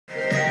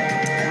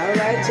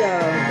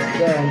got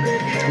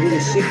y'all. We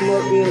can shake them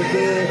up real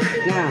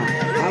good. Now,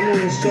 I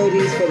want to show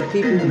these for the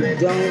people who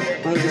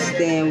don't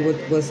understand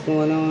what's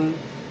going on.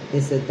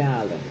 It's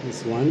 $1.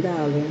 It's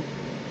 $1.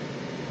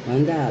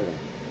 $1.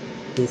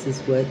 This is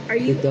what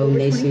the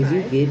donations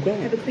you get back.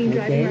 Have a clean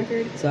driving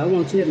record? So I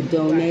want you to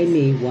donate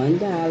me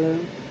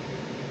 $1.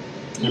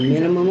 A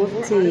minimum of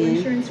 10.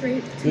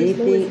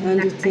 Anything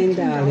under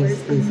 $10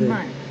 is a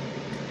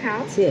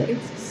tip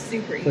It's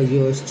super easy. for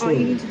yours All you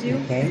truly. need to do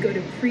Okay? is go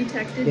to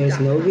pretexted.com. There's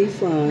no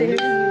refund. There you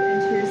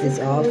enter your It's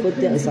zip all code, for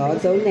put in it's some all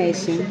basic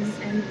donation.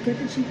 information, and get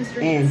the cheapest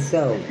rates. And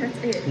so,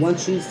 That's it.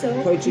 once you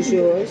So purchase you can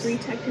go to yours,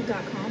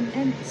 pretexted.com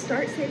and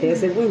start saving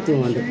there's a on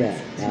window on the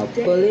insurance back. I'll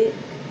today. pull it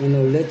and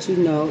it'll let you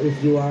know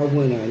if you are a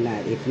winner or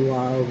not. If you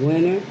are a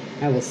winner,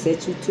 I will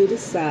set you to the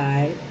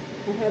side.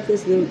 I have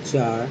this little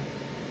jar.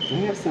 I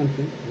have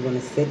something. I'm going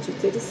to set you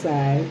to the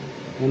side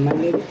in my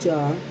little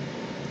jar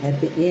at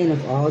the end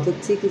of all the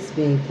tickets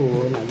being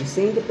pulled. Now, you've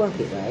seen the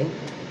bucket, right?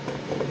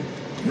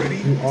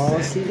 You all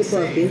see the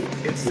bucket.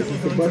 This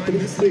is the bucket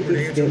of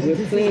tickets that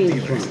we're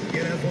playing from.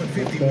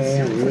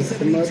 Okay, I'll mix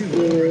them up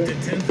good.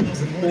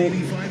 But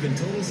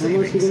I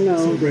want you to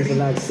know there's a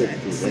lot of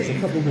tickets. There's a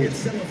couple hundred.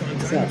 So,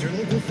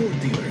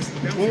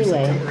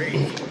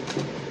 anyway,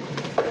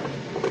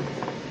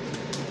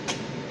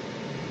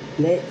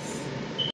 let's